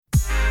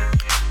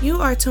You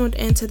are tuned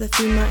into the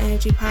Female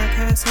Energy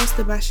Podcast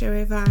hosted by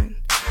Sherry Vine.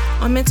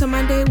 On Mental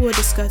Monday, we'll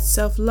discuss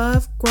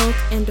self-love, growth,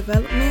 and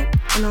development.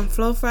 And on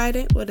Flow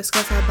Friday, we'll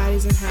discuss our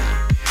bodies in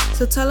health.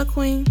 So tell a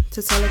queen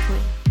to tell a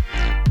queen.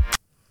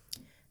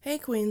 Hey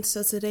queens,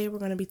 so today we're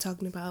going to be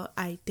talking about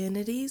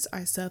identities,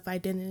 our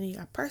self-identity,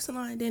 our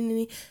personal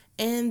identity,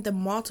 and the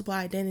multiple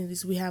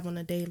identities we have on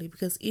a daily,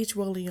 because each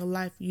role in your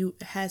life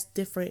has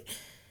different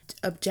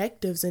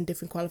objectives and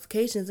different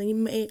qualifications, and you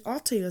may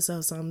alter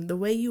yourself some. The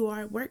way you are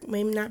at work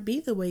may not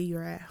be the way you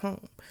are at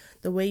home.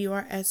 The way you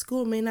are at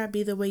school may not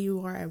be the way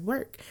you are at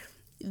work.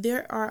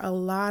 There are a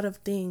lot of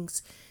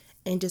things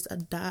and just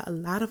a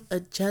lot of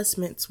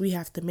adjustments we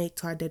have to make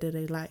to our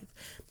day-to-day life.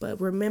 But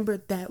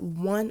remember that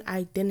one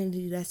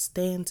identity that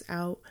stands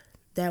out,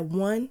 that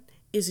one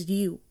is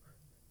you.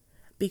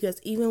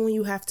 Because even when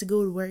you have to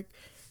go to work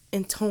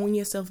and tone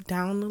yourself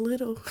down a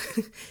little,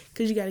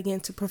 because you got to get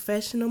into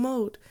professional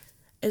mode,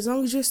 as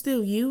long as you're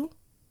still you,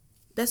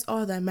 that's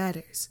all that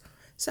matters.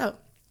 So,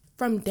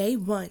 from day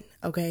one,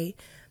 an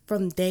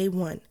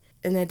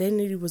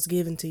identity was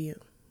given to you.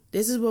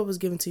 This is what was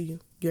given to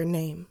you, your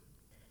name.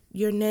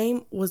 Your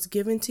name was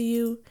given to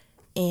you,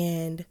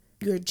 and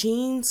your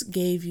genes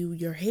gave you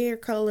your hair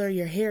color,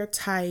 your hair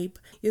type,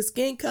 your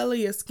skin color,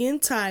 your skin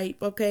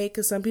type,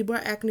 because some people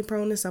are acne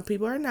prone and some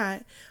people are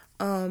not.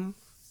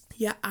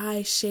 Your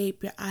eye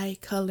shape, your eye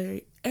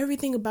color,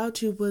 everything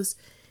about you was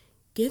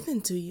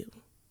given to you.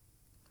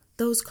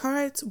 Those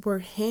cards were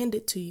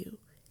handed to you.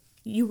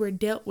 You were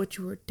dealt what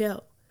you were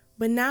dealt.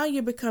 But now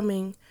you're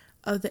becoming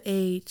of the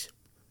age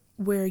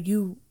where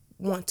you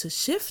want to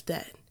shift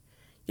that.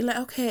 You're like,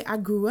 okay, I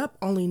grew up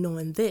only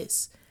knowing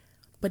this,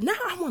 but now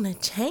I want to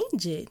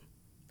change it.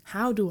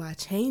 How do I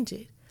change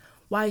it?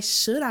 Why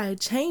should I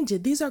change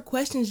it? These are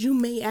questions you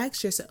may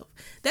ask yourself.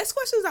 That's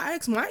questions I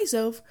ask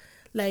myself.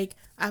 Like,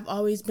 I've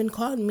always been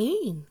called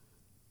mean.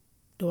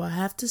 Do I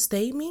have to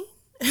stay mean?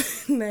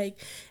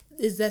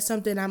 Is that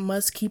something I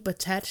must keep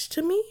attached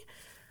to me?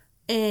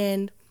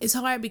 And it's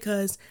hard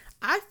because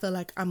I feel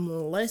like I'm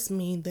less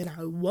mean than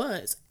I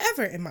was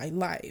ever in my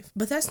life.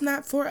 But that's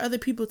not for other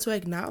people to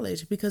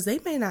acknowledge because they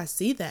may not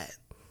see that.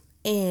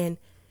 And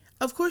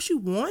of course you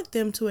want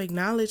them to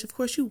acknowledge. Of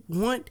course you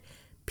want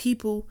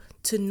people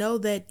to know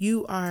that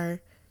you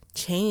are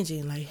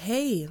changing. Like,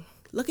 hey,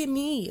 look at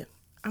me.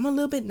 I'm a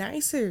little bit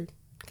nicer.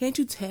 Can't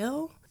you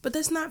tell? But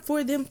that's not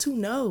for them to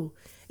know.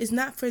 It's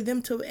not for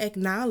them to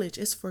acknowledge.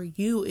 It's for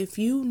you. If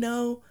you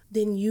know,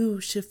 then you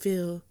should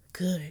feel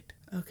good,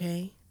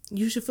 okay?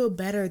 You should feel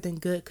better than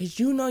good because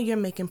you know you're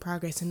making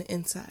progress in the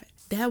inside.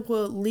 That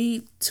will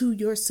lead to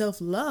your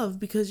self-love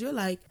because you're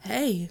like,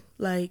 hey,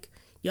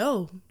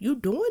 yo, you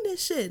doing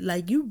this shit.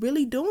 You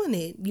really doing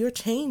it. You're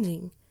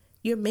changing.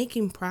 You're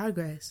making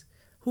progress.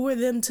 Who are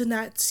them to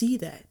not see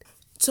that?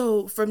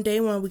 So from day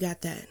one, we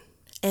got that.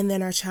 And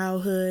then our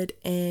childhood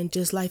and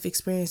just life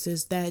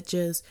experiences that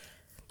just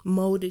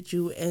molded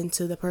you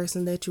into the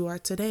person that you are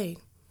today.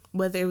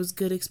 Whether it was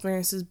good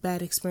experiences,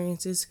 bad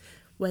experiences,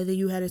 whether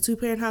you had a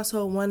 2-parent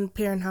household,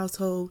 1-parent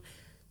household,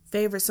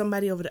 favored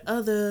somebody over the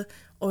other,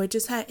 or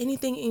just had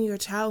anything in your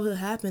childhood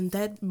happen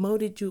that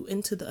molded you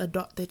into the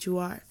adult that you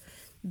are.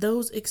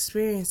 Those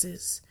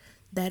experiences,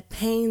 that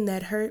pain,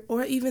 that hurt,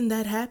 or even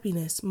that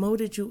happiness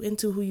molded you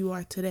into who you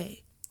are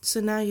today.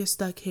 So now you're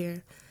stuck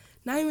here.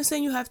 Not even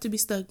saying you have to be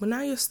stuck, but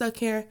now you're stuck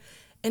here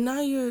and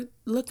now you're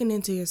looking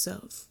into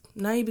yourself.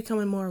 Now you're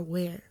becoming more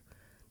aware.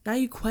 Now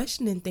you're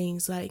questioning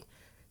things like,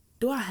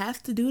 do I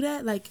have to do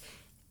that?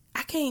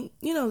 I can't,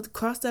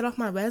 cross that off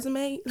my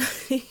resume.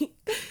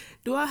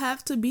 Do I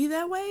have to be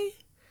that way?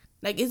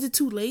 Is it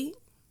too late?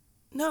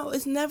 No,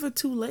 it's never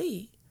too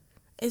late.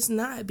 It's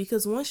not,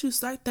 because once you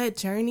start that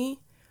journey,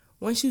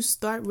 once you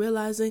start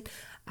realizing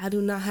I do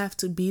not have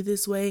to be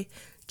this way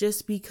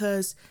just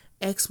because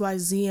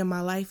XYZ in my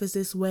life is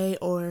this way,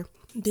 or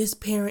this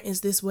parent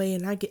is this way,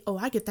 and I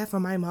get that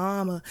from my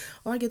mom, or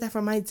I get that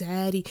from my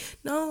daddy.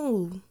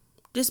 No,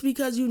 just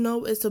because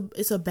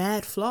it's a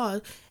bad flaw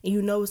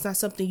and it's not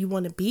something you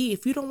want to be.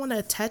 If you don't want to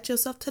attach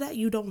yourself to that,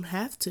 you don't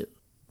have to.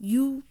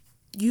 You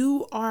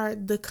are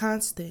the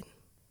constant.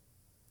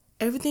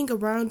 Everything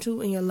around you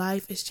in your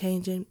life is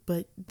changing,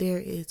 but there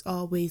is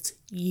always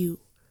you,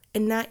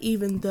 and not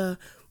even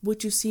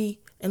what you see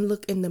and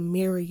look in the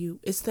mirror you.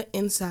 It's the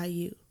inside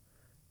you.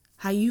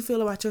 How you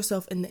feel about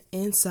yourself in the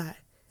inside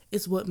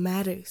is what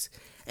matters.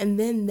 And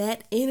then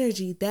that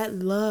energy, that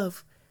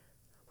love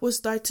will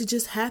start to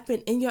just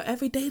happen in your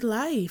everyday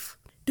life.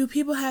 Do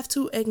people have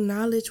to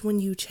acknowledge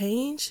when you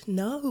change?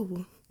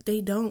 No,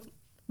 they don't.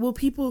 Will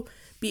people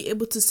be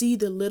able to see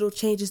the little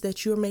changes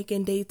that you're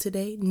making day to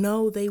day?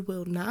 No, they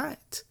will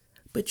not.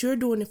 But you're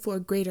doing it for a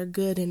greater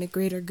good, and the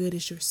greater good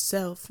is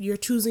yourself. You're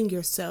choosing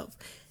yourself.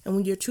 And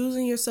when you're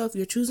choosing yourself,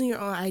 you're choosing your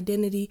own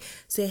identity.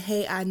 Say,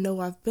 hey, I know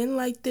I've been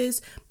like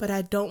this, but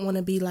I don't want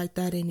to be like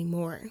that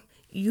anymore.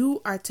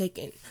 You are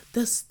taking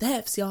the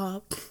steps,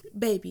 y'all.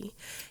 Baby,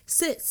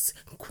 sis,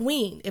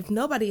 queen, if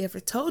nobody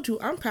ever told you,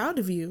 I'm proud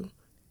of you.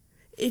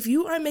 If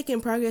you are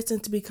making progress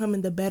into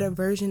becoming the better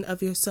version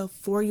of yourself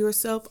for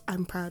yourself,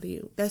 I'm proud of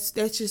you. That's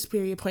just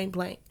period, point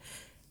blank.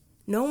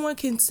 No one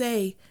can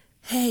say,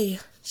 hey,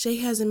 Shay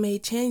hasn't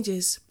made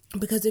changes,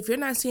 because if you're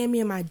not seeing me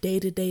in my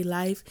day-to-day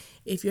life,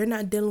 if you're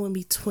not dealing with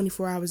me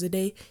 24 hours a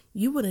day,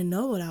 you wouldn't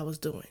know what I was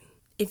doing.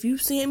 If you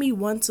seeing me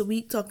once a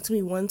week, talking to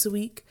me once a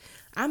week,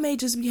 I may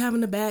just be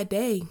having a bad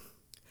day.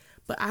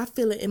 But I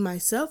feel it in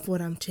myself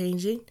when I'm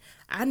changing.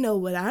 I know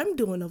what I'm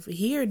doing over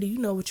here. Do you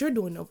know what you're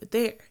doing over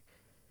there?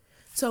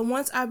 So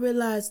once I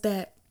realized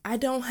that I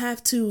don't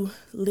have to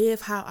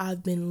live how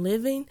I've been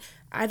living,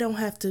 I don't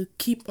have to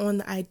keep on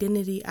the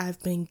identity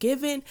I've been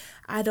given,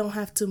 I don't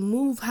have to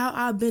move how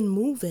I've been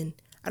moving.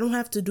 I don't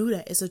have to do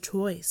that. It's a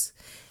choice.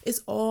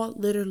 It's all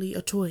literally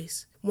a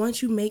choice.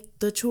 Once you make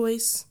the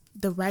choice,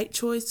 the right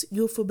choice,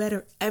 you'll feel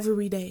better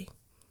every day.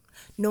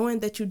 Knowing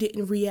that you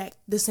didn't react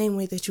the same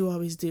way that you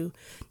always do.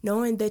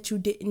 Knowing that you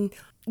didn't,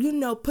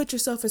 put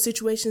yourself in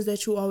situations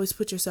that you always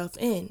put yourself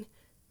in.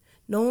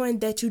 Knowing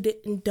that you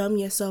didn't dumb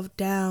yourself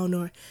down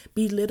or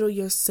belittle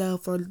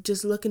yourself or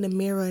just look in the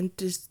mirror and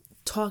just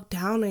talk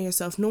down on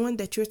yourself. Knowing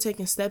that you're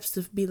taking steps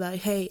to be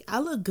like, hey, I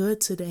look good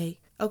today.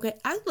 Okay,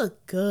 I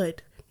look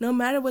good. No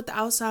matter what the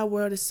outside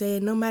world is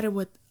saying, no matter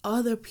what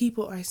other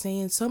people are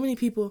saying, so many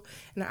people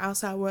in the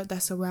outside world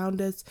that surround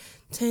us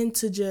tend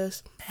to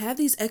just have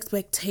these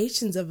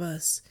expectations of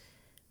us,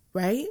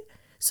 right?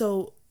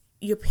 So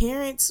your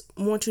parents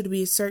want you to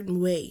be a certain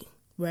way,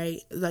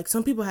 right? Like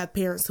some people have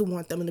parents who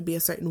want them to be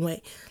a certain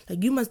way.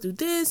 Like, you must do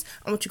this.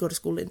 I want you to go to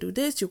school and do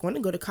this. You're going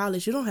to go to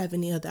college. You don't have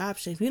any other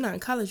option. If you're not in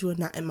college, you're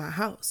not in my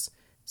house.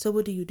 So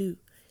what do?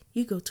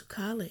 You go to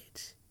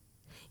college.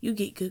 You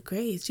get good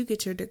grades. You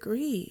get your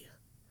degree.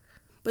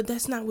 But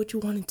that's not what you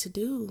wanted to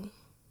do.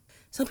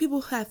 Some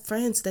people have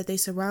friends that they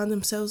surround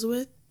themselves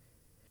with,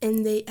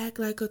 and they act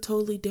like a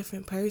totally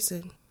different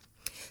person.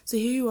 So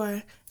here you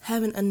are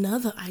having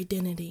another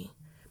identity,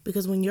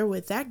 because when you're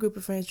with that group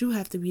of friends, you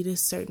have to be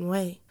this certain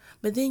way.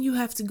 But then you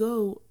have to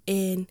go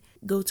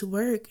to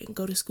work and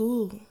go to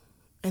school,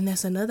 and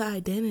that's another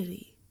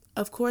identity.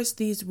 Of course,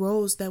 these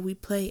roles that we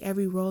play,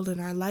 every role in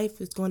our life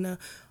is going to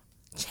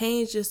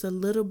change just a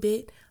little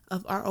bit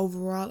of our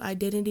overall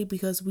identity,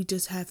 because we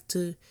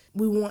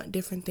want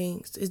different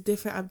things. It's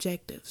different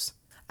objectives.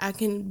 I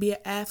can be an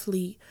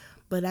athlete,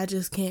 but I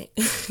just can't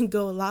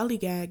go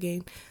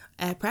lollygagging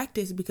at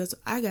practice because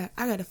I got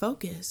to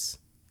focus.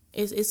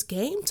 It's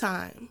game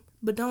time.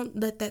 But don't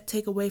let that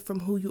take away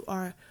from who you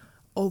are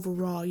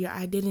overall, your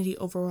identity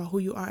overall, who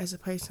you are as a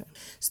person.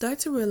 Start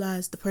to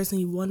realize the person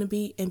you want to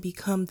be and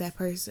become that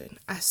person.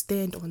 I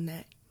stand on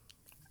that.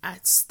 I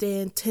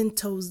stand 10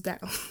 toes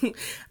down.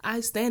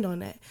 I stand on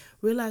that.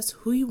 Realize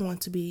who you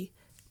want to be.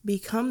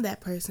 Become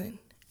that person.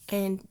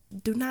 And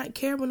do not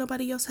care what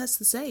nobody else has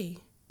to say.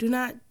 Do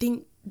not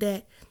think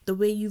that the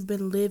way you've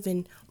been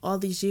living all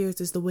these years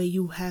is the way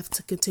you have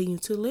to continue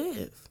to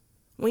live.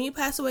 When you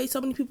pass away,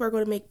 so many people are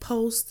going to make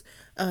posts,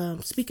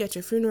 speak at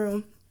your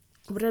funeral.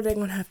 What are they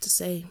going to have to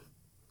say?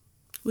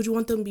 Would you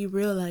want them to be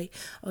real, like,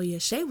 oh yeah,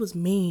 Shay was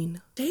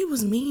mean. Shay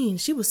was mean.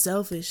 She was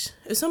selfish.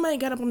 If somebody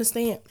got up on the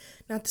stand,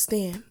 not the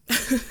stand,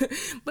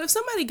 but if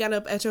somebody got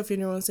up at your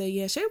funeral and said,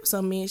 yeah, Shay was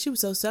so mean, she was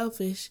so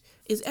selfish,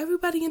 is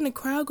everybody in the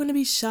crowd going to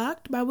be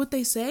shocked by what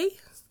they say?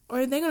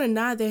 Or are they going to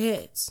nod their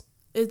heads?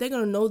 Is they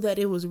going to know that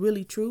it was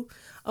really true?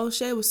 Oh,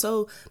 Shay was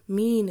so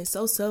mean and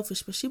so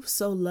selfish, but she was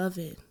so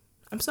loving.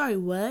 I'm sorry,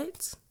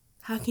 what?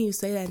 How can you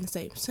say that in the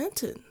same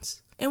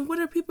sentence? And what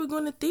are people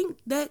going to think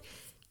that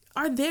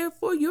are there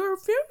for your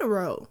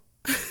funeral?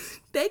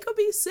 They could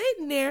be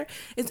sitting there.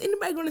 Is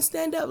anybody going to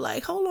stand up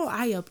like, hold on,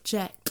 I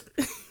object?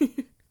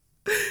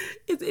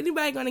 Is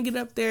anybody going to get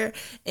up there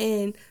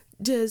and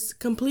just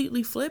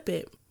completely flip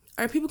it?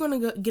 Are people going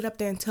to get up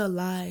there and tell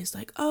lies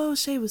like, oh,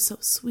 Shay was so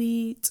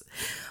sweet.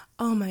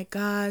 Oh my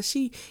gosh,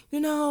 she,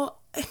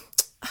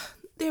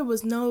 there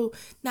was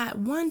not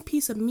one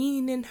piece of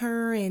meaning in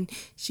her, and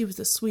she was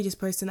the sweetest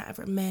person I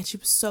ever met. She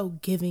was so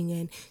giving,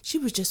 and she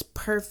was just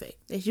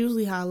perfect. That's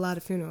usually how a lot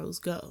of funerals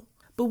go.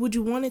 But would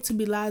you want it to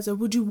be lies, or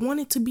would you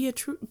want it to be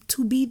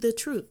the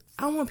truth?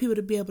 I want people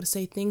to be able to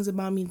say things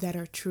about me that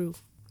are true.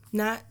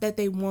 Not that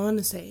they want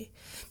to say,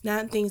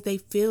 not things they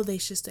feel they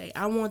should say.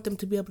 I want them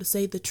to be able to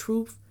say the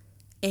truth,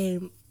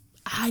 and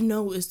I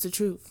know it's the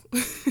truth.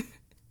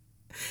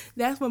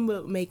 That's what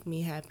would make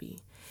me happy.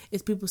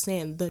 Is people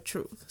saying the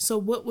truth. So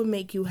what would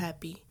make you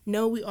happy?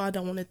 No, we all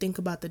don't want to think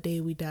about the day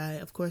we die.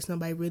 Of course,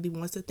 nobody really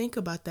wants to think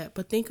about that.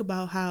 But think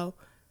about how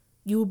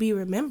you will be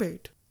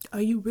remembered.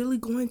 Are you really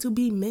going to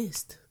be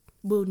missed?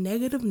 Will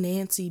negative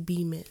Nancy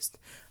be missed?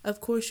 Of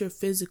course, your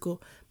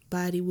physical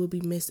body will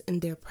be missed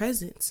in their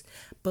presence.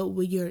 But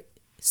will your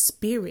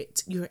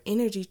spirit, your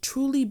energy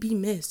truly be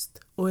missed?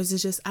 Or is it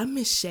just, I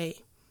miss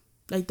Shay?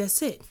 Like,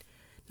 that's it.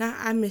 Not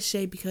I miss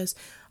Shay because,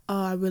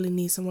 oh, I really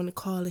need someone to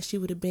call and she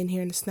would have been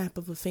here in the snap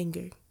of a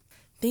finger.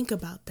 Think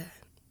about that.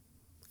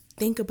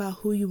 Think about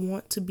who you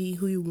want to be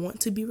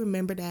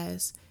remembered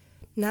as.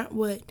 Not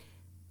what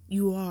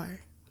you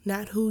are,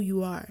 not who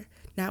you are,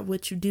 not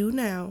what you do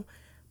now,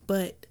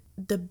 but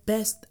the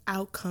best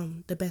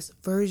outcome, the best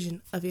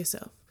version of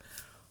yourself.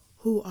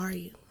 Who are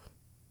you?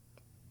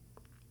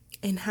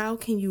 And how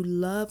can you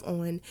love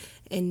on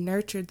and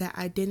nurture that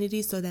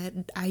identity so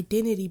that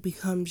identity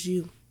becomes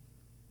you?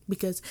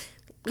 Because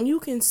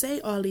you can say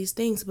all these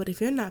things, but if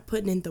you're not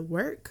putting in the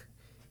work,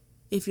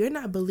 if you're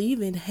not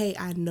believing, hey,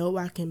 I know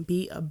I can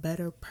be a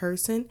better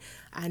person,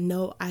 I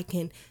know I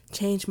can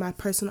change my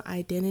personal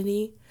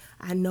identity,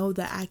 I know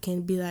that I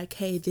can be like,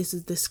 hey, this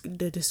is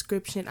the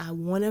description I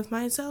want of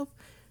myself,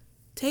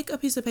 take a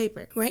piece of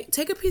paper, right?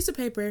 Take a piece of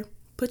paper,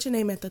 put your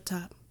name at the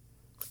top,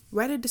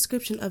 write a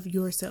description of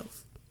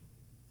yourself.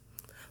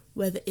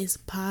 Whether it's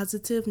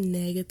positive,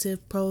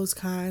 negative, pros,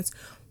 cons,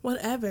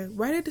 whatever,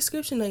 write a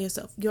description of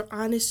yourself, your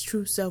honest,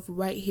 true self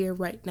right here,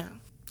 right now.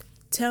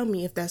 Tell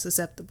me if that's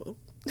acceptable.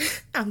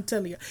 I'm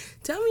telling you,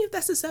 tell me if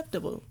that's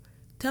acceptable.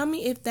 Tell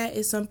me if that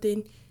is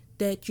something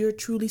that you're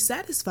truly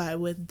satisfied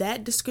with.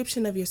 That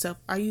description of yourself,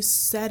 are you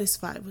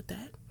satisfied with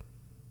that?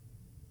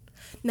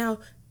 Now,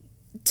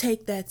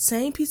 take that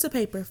same piece of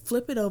paper,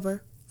 flip it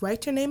over,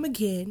 write your name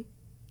again,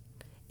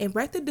 and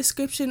write the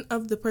description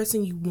of the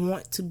person you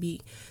want to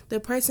be, the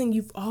person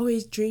you've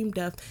always dreamed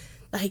of.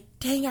 Like,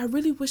 dang, I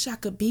really wish I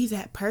could be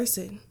that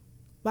person.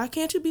 Why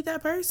can't you be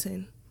that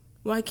person?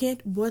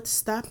 What's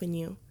stopping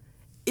you?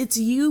 It's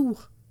you.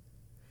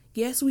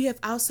 Yes, we have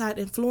outside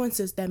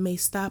influences that may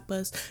stop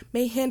us,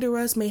 may hinder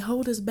us, may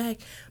hold us back,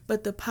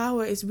 but the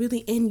power is really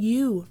in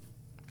you.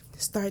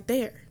 Start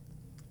there.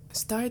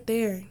 Start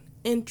there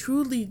and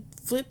truly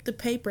flip the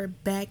paper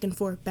back and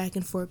forth, back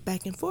and forth,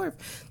 back and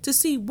forth to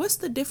see what's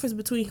the difference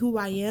between who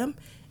I am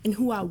and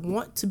who I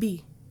want to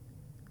be.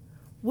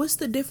 What's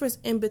the difference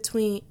in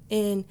between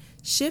and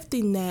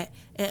shifting that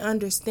and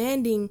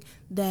understanding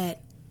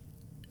that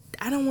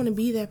I don't want to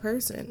be that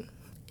person?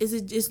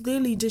 It's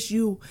literally just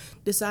you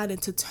deciding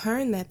to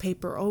turn that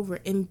paper over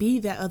and be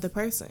that other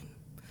person.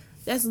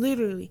 That's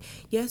literally,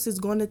 yes, it's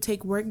going to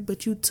take work,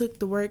 but you took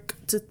the work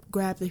to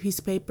grab the piece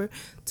of paper,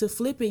 to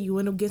flip it. You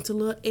went against a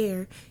little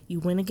air. You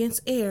went against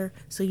air.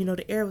 So,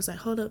 the air was like,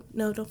 hold up,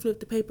 no, don't flip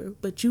the paper.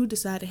 But you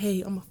decided, hey,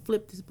 I'm going to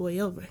flip this boy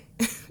over.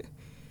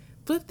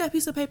 Flip that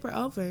piece of paper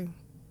over.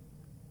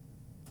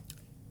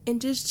 And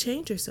just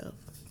change yourself.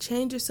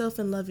 Change yourself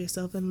and love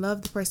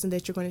the person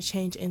that you're going to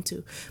change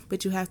into.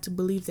 But you have to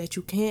believe that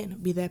you can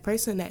be that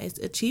person that is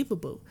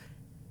achievable.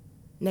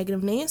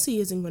 Negative Nancy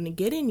isn't going to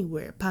get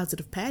anywhere.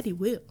 Positive Patty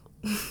will.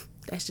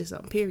 That's just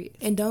on period.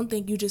 And don't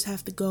think you just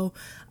have to go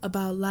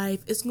about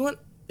life.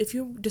 If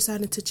you're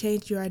deciding to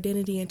change your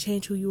identity and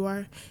change who you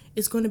are,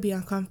 it's going to be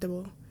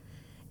uncomfortable.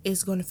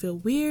 It's going to feel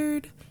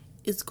weird.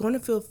 It's going to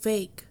feel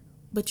fake.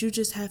 But you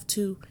just have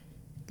to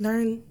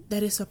learn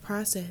that it's a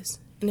process.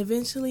 And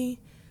eventually,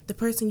 the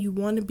person you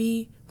want to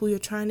be, who you're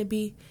trying to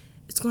be,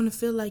 it's going to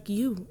feel like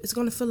you. It's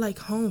going to feel like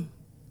home.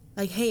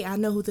 Like, hey, I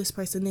know who this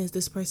person is.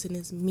 This person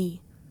is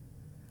me.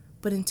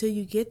 But until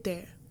you get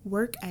there,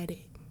 work at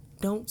it.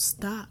 Don't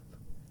stop.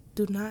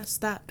 Do not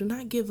stop. Do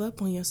not give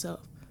up on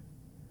yourself.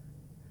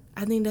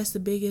 I think that's the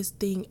biggest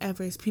thing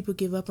ever is people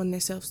give up on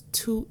themselves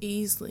too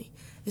easily.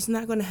 It's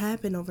not going to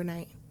happen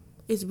overnight.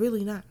 It's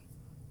really not.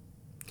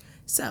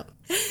 So,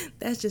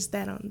 that's just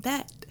that on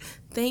that.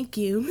 Thank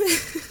you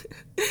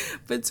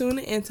for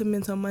tuning into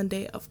Mental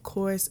Monday. Of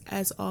course,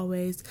 as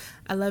always,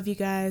 I love you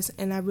guys,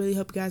 and I really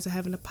hope you guys are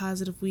having a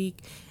positive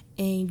week,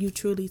 and you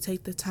truly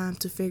take the time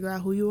to figure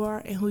out who you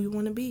are and who you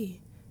want to be,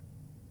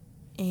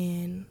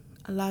 and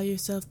allow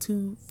yourself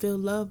to feel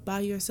loved by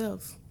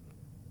yourself.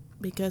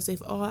 Because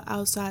if all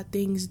outside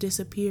things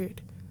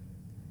disappeared,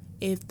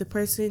 if the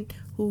person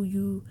who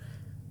you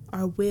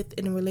are with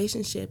in a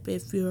relationship,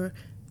 if your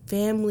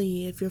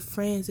family, if your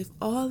friends, if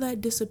all that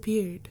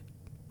disappeared,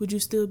 would you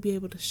still be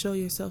able to show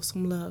yourself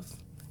some love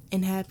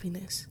and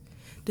happiness?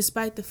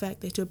 Despite the fact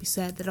that you'll be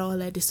sad that all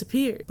that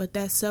disappeared. But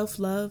that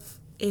self-love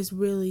is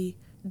really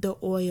the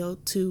oil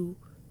to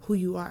who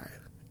you are.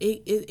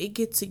 It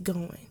gets it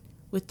going.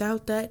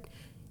 Without that,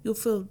 you'll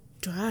feel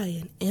dry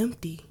and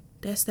empty.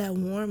 That's that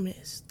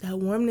warmness. That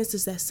warmness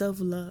is that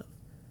self-love.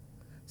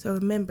 So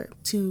remember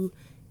to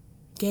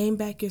gain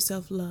back your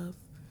self-love,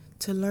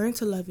 to learn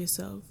to love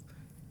yourself,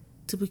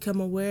 to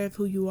become aware of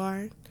who you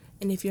are,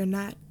 and if you're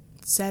not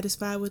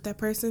satisfied with that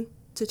person,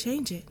 to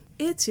change it.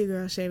 It's your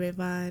girl, Shay Ray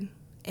Vaughn,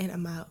 and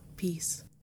I'm out. Peace.